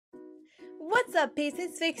What's up, peeps?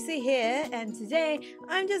 It's Vixie here, and today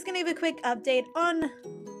I'm just gonna give a quick update on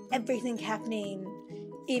everything happening,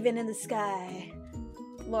 even in the sky.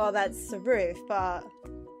 Well, that's the roof, but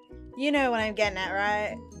you know what I'm getting at,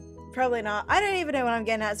 right? Probably not. I don't even know what I'm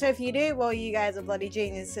getting at, so if you do, well, you guys are bloody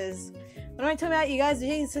geniuses. What am I talking about? You guys are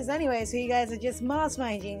geniuses anyway, so you guys are just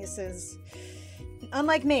mastermind geniuses.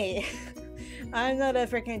 Unlike me. I'm not a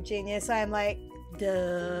freaking genius. I'm like,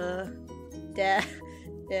 duh.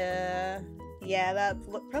 Yeah, that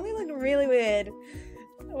probably looked really weird.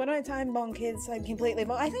 When I time bonkers, I'm completely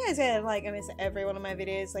I think I said like almost every one of my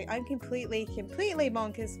videos, like I'm completely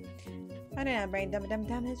bonkers. I don't have brain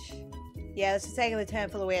damage. Yeah, this is taking the turn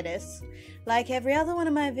for the weirdest, like every other one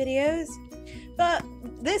of my videos. But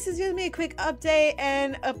this is gonna be a quick update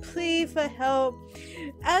and a plea for help.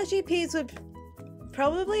 As you peeps would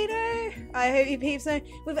probably know, I hope you peeps know,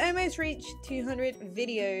 we've almost reached 200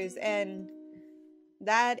 videos, and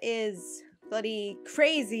that is bloody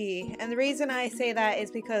crazy. And the reason I say that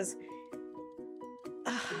is because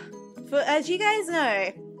as you guys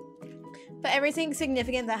know, for everything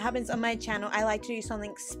significant that happens on my channel, I like to do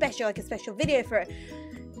something special, like a special video for it.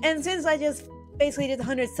 And since I just basically did the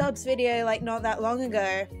 100 subs video like not that long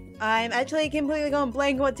ago, I'm actually completely gone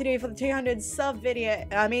blank what to do for the 200 sub video.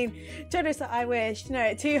 I mean, 200 sub, I wish.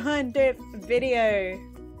 No, 200 video.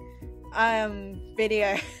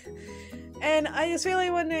 And I just really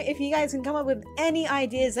wonder if you guys can come up with any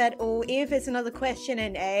ideas at all, if it's another question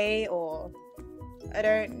in A, or I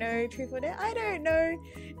don't know, truth or dare, I don't know.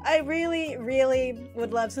 I really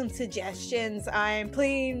would love some suggestions. I'm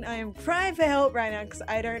crying for help right now because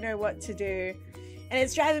I don't know what to do. And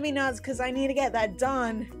it's driving me nuts because I need to get that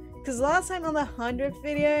done. Because last time on the 100th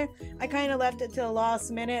video, I kind of left it till the last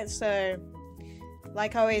minute, so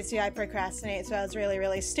like I always do, I procrastinate, so that was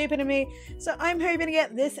really stupid of me. So I'm hoping to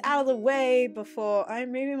get this out of the way before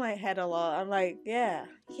I'm moving my head a lot. I'm like, yeah.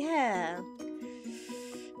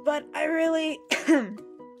 But I really,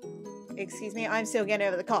 excuse me, I'm still getting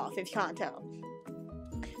over the cough, if you can't tell.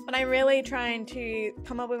 But I'm really trying to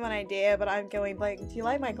come up with an idea, but I'm going blank. Do you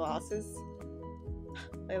like my glasses?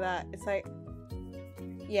 Look at that. It's like,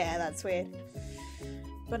 yeah, that's weird.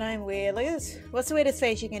 But I'm weird. Look at this. What's the weirdest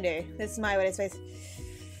face you can do? This is my weirdest face.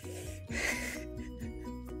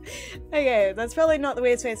 Okay, that's probably not the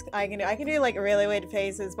weirdest face I can do. I can do like really weird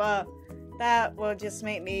faces, but that will just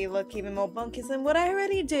make me look even more bonkers than what I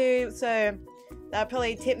already do. So that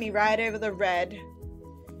probably tipped me right over the red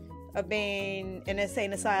of being in an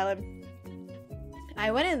insane asylum.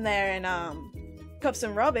 I went in there and copped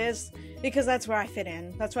some robbers because that's where I fit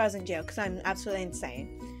in. That's why I was in jail, because I'm absolutely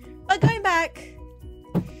insane. But going back,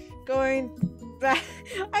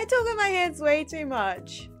 I talk with my hands way too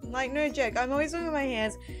much. Like, no joke, I'm always talking with my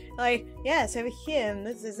hands. Like, yes, over here, and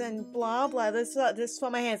this is and blah blah. This is for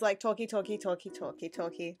my hands, like talky. Shut up! I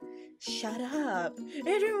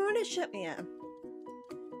don't want to shut me up.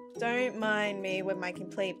 Don't mind me with my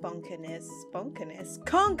complete bonkerness.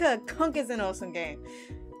 Conker's an awesome game.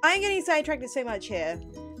 I'm getting sidetracked so much here.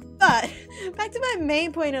 But back to my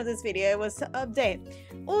main point of this video was to update.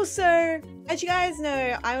 Also, as you guys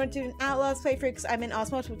know, I want to do an Outlast playthrough because I've been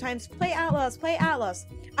asked multiple times, play Outlast.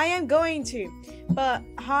 I am going to, but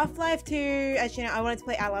Half-Life 2, as you know, I wanted to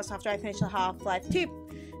play Outlast after I finished the Half-Life 2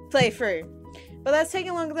 playthrough. But that's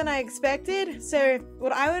taking longer than I expected, so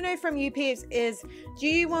what I want to know from you peeps is, do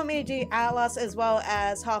you want me to do Outlast as well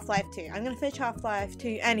as Half-Life 2? I'm going to finish Half-Life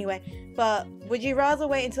 2 anyway, but would you rather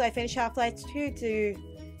wait until I finish Half-Life 2 to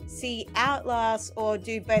see Outlast, or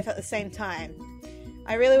do both at the same time?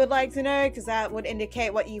 I really would like to know, because that would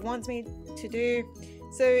indicate what you want me to do.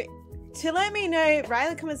 So to let me know, write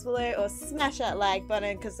in the comments below or smash that like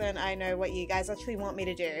button, because then I know what you guys actually want me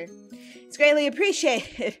to do. It's greatly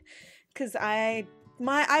appreciated, because I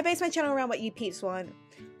base my channel around what you peeps want.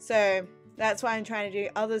 So that's why I'm trying to do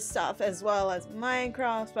other stuff as well as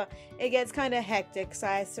Minecraft, but it gets kind of hectic because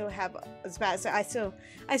I still have I still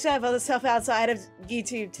have other stuff outside of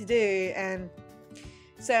YouTube to do, and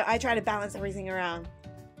so I try to balance everything around.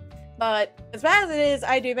 But as bad as it is,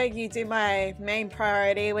 I do make YouTube my main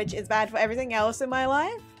priority, which is bad for everything else in my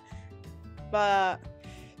life. But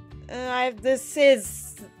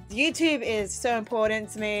YouTube is so important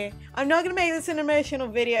to me. I'm not gonna make this an emotional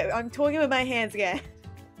video. I'm talking with my hands again.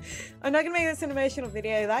 I'm not gonna make this an emotional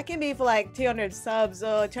video. That can be for like 200 subs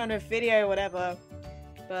or 200 video or whatever.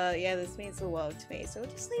 But yeah, this means the world to me. So we'll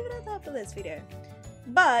just leave it at that for this video.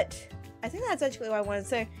 But I think that's actually what I wanted.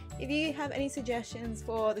 So if you have any suggestions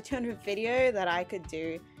for the 200th video that I could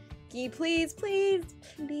do, can you please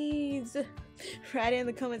write it in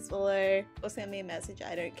the comments below or send me a message.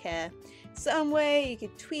 I don't care. Some way you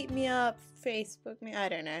could tweet me up, Facebook me, I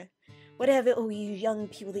don't know. whatever all you young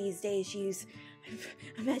people these days use,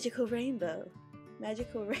 a magical rainbow.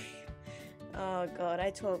 Magical rainbow. Oh god, I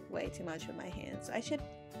talk way too much with my hands. I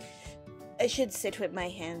should sit with my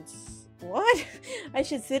hands. What? I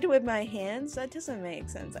should sit with my hands? That doesn't make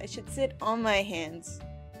sense. I should sit on my hands.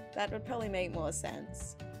 That would probably make more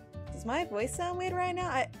sense. Does my voice sound weird right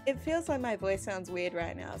now? It feels like my voice sounds weird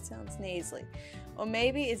right now. It sounds nasally. Or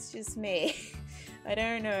maybe it's just me. I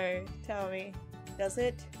don't know. Tell me. Does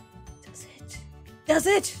it? Does it? Does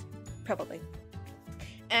it? Probably.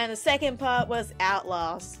 And the second part was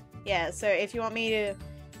Outlast. Yeah, so if you want me to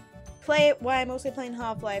play it while I'm also playing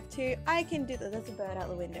Half-Life 2, I can do that. There's a bird out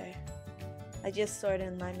the window. I just saw it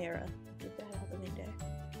in my mirror. The bird out the window.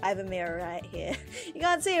 I have a mirror right here. You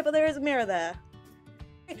can't see it, but there is a mirror there.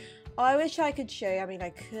 Oh, I wish I could show you. I mean,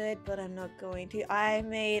 I could, but I'm not going to. I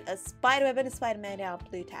made a spider web and a spider man out of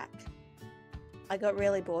blue tack. I got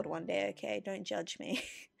really bored one day, okay? Don't judge me.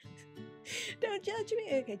 Don't judge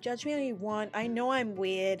me. Okay, judge me all you want. I know I'm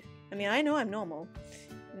weird. I mean, I know I'm normal.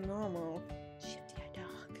 Normal. Shifty eye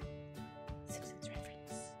dog. Simpsons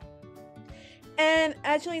reference. And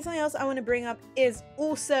actually, something else I want to bring up is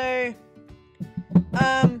also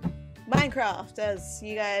Minecraft. As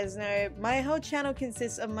you guys know, my whole channel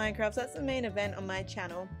consists of Minecraft. That's the main event on my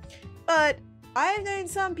channel. But I've known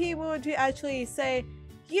some people to actually say,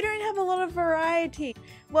 you don't have a lot of variety.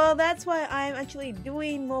 Well, that's why I'm actually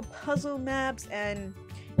doing more puzzle maps and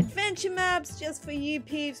adventure maps just for you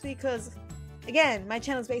peeps, because again, my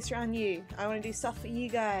channel's based around you. I want to do stuff for you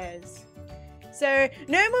guys. So,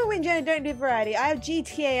 no more Windjammer Don't Do Variety. I have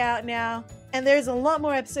GTA out now, and there's a lot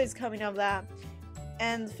more episodes coming of that.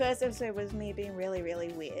 And the first episode was me being really,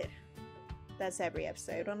 really weird. That's every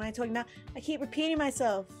episode. What am I talking about? I keep repeating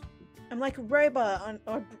myself. I'm like a robot,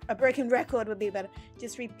 or a broken record would be better.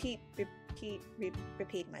 Just repeat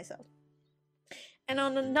myself. And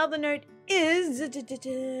on another note is,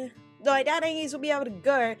 though I doubt any of you will be able to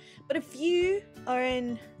go, but if you are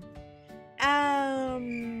in, I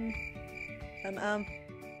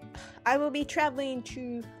will be traveling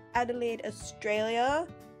to Adelaide, Australia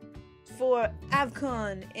for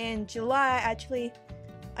Avcon in July. Actually,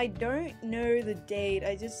 I don't know the date.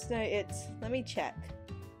 I just know it's, let me check.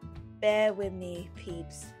 Bear with me,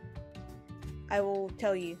 peeps. I will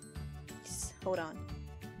tell you. Just hold on.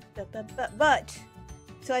 But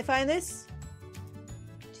till I find this,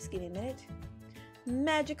 just give me a minute.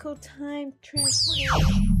 Magical time transport.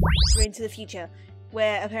 We're into the future,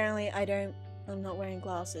 where apparently I'm not wearing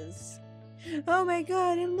glasses. Oh my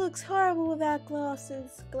god, it looks horrible without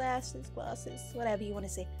glasses. Glasses, whatever you want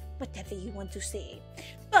to say. Whatever you want to say.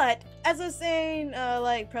 But, as I was saying,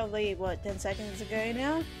 like probably, what, 10 seconds ago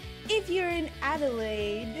now? If you're in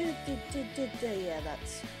Adelaide, yeah,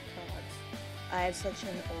 that's hard. I have such an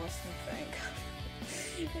awesome phone cover.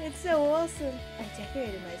 It's so awesome. I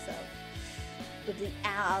decorated myself with the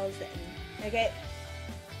owls and, okay.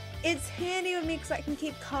 It's handy with me because I can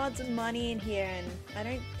keep cards and money in here, and I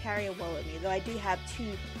don't carry a wallet with me, though I do have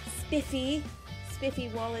two spiffy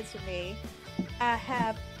wallets with me. I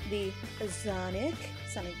have the Sonic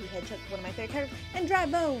the Hedgehog, one of my favorite characters, and Dry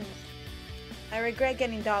Bones. I regret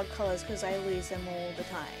getting dog colors because I lose them all the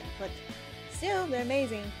time, but still, they're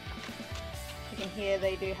amazing. You can hear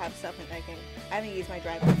they do have stuff in there. I haven't used my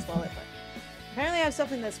Dry Bones wallet, but apparently I have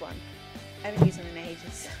stuff in this one. I haven't used them in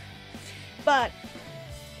ages. But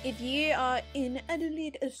if you are in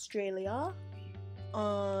Adelaide, Australia,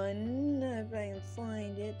 on, if I can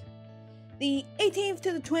find it, the 18th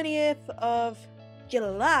to the 20th of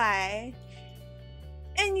July,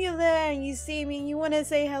 and you're there and you see me and you want to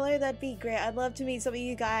say hello, that'd be great. I'd love to meet some of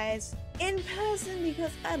you guys in person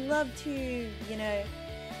because I'd love to, you know,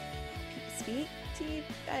 speak to you.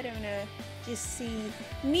 I don't know, just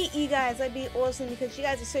meet you guys. That'd be awesome because you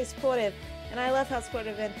guys are so supportive, and I love how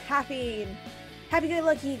supportive and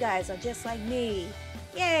happy-go-lucky you guys are, just like me.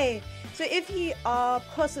 Yay! So if you are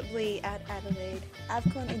possibly at Adelaide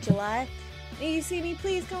Avcon in July and you see me,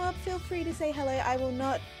 please come up, feel free to say hello. I will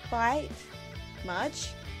not bite much.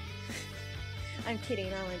 I'm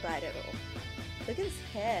kidding, I won't bite at all. Look at his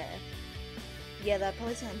hair. Yeah, that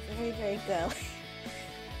probably sounds very, very girly.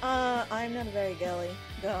 I'm not a very girly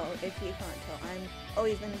girl, if you can't tell. I'm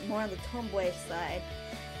always been more on the tomboy side.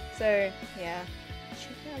 So, yeah.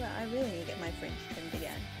 Check that out. I really need to get my fringe trimmed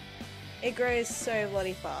again. It grows so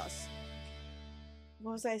bloody fast.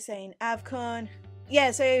 What was I saying? Avcon.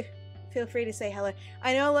 Yeah, so feel free to say hello.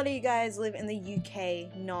 I know a lot of you guys live in the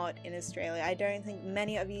UK, not in Australia. I don't think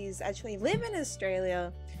many of you actually live in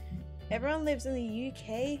Australia. Everyone lives in the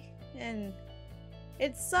UK, and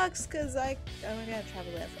it sucks because I'm gonna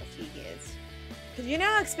travel there for a few years. Because you know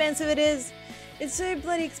how expensive it is? It's so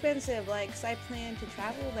bloody expensive, like, 'cause I plan to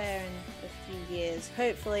travel there in a few years,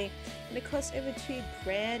 hopefully. And it costs over $2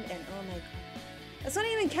 grand, and oh my god. That's not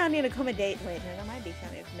even counting accommodation. Wait, no, that might be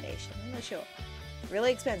counting accommodation. I'm not sure.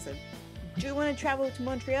 Really expensive. Do want to travel to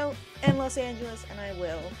Montreal and Los Angeles, and I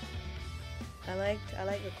will. I like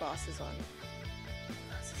the glasses on.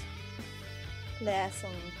 Glasses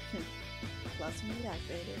on. Glasses on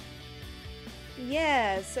activated.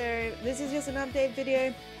 Yeah, so this is just an update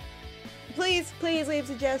video. Please leave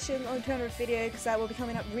suggestions on the video, because that will be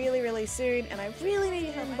coming up really soon, and I really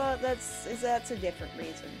need him, but that's a different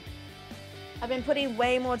reason. I've been putting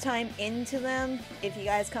way more time into them. If you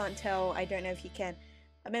guys can't tell, I don't know if you can.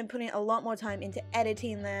 I've been putting a lot more time into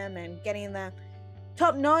editing them and getting them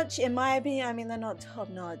top notch, in my opinion. I mean, they're not top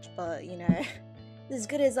notch, but you know, as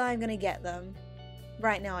good as I'm gonna get them.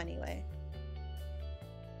 Right now, anyway.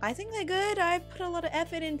 I think they're good. I've put a lot of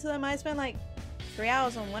effort into them. I spent like 3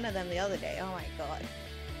 hours on one of them the other day. Oh my god.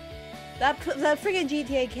 That friggin'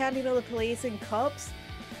 GTA counting all the police and cops.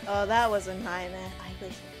 Oh, that was a nightmare.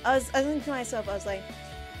 I was thinking to myself, I was like,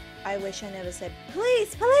 I wish I never said,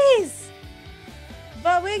 police!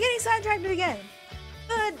 But we're getting sidetracked again.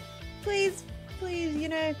 But please, you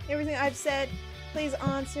know, everything I've said, please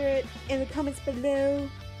answer it in the comments below.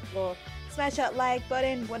 Or smash that like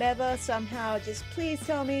button, whatever, somehow. Just please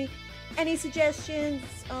tell me any suggestions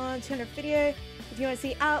on the video. If you want to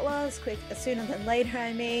see Outlast, quick, sooner than later,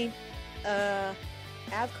 I mean.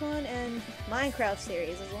 Avcon and Minecraft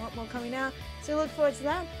series. There's a lot more coming out, so look forward to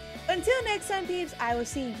that. But until next time, peeps, I will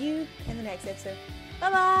see you in the next episode.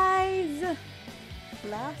 Bye-bye!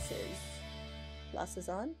 Glasses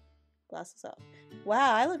on? Glasses off.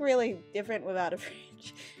 Wow, I look really different without a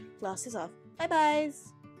fringe. Glasses off.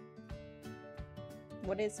 Bye-byes!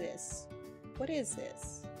 What is this? What is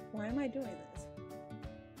this? Why am I doing this?